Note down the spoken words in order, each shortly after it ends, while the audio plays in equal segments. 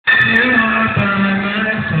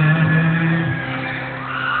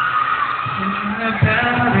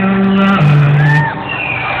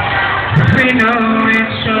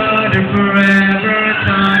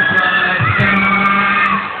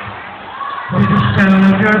the sound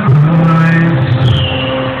of your voice.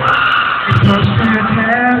 You're close to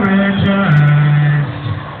paradise.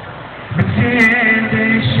 Pretend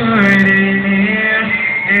they short in here.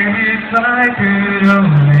 And if I could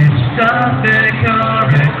only stop the car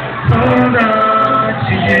and hold on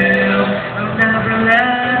to you, I'll never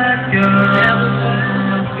let go.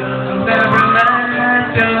 I'll never let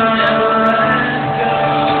go.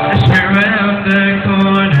 As we're around the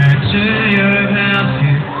corner to your house,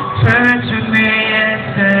 you turn to me and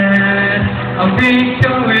said, I'll be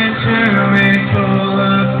going through it full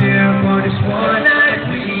of you for this one night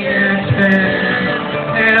we had spent.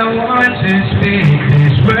 And I want to speak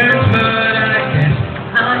these words, but I guess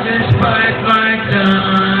I'll just bite my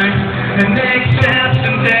tongue and accept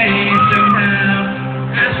someday somehow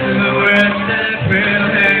as the words that will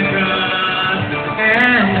have gone.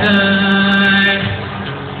 And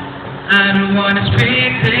I don't want to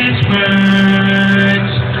speak these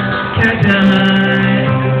words, 'cause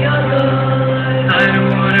I don't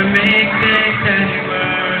want to make things any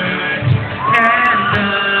worse. And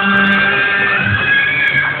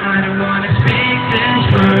I don't want to speak these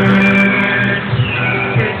words,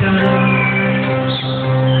 'cause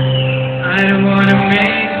I don't want to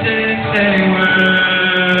make things any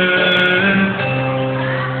worse.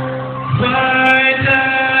 Why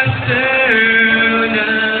does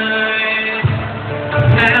tonight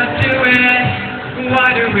have to end? Why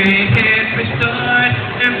do we hit restart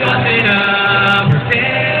and was it a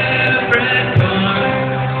different part?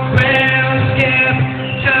 We'll skip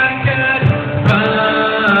just goodbye.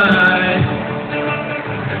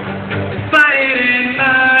 Fight it in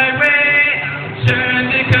my way, turn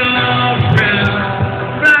to go round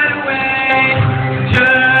right away.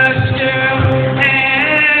 Just you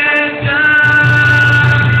and I.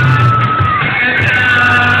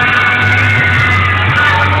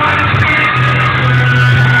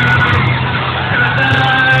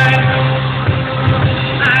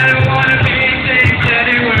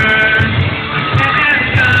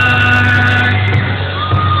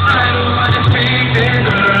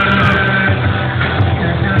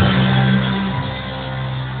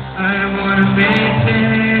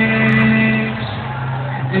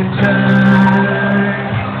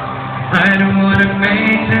 I don't want to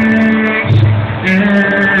make things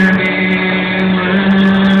any worse.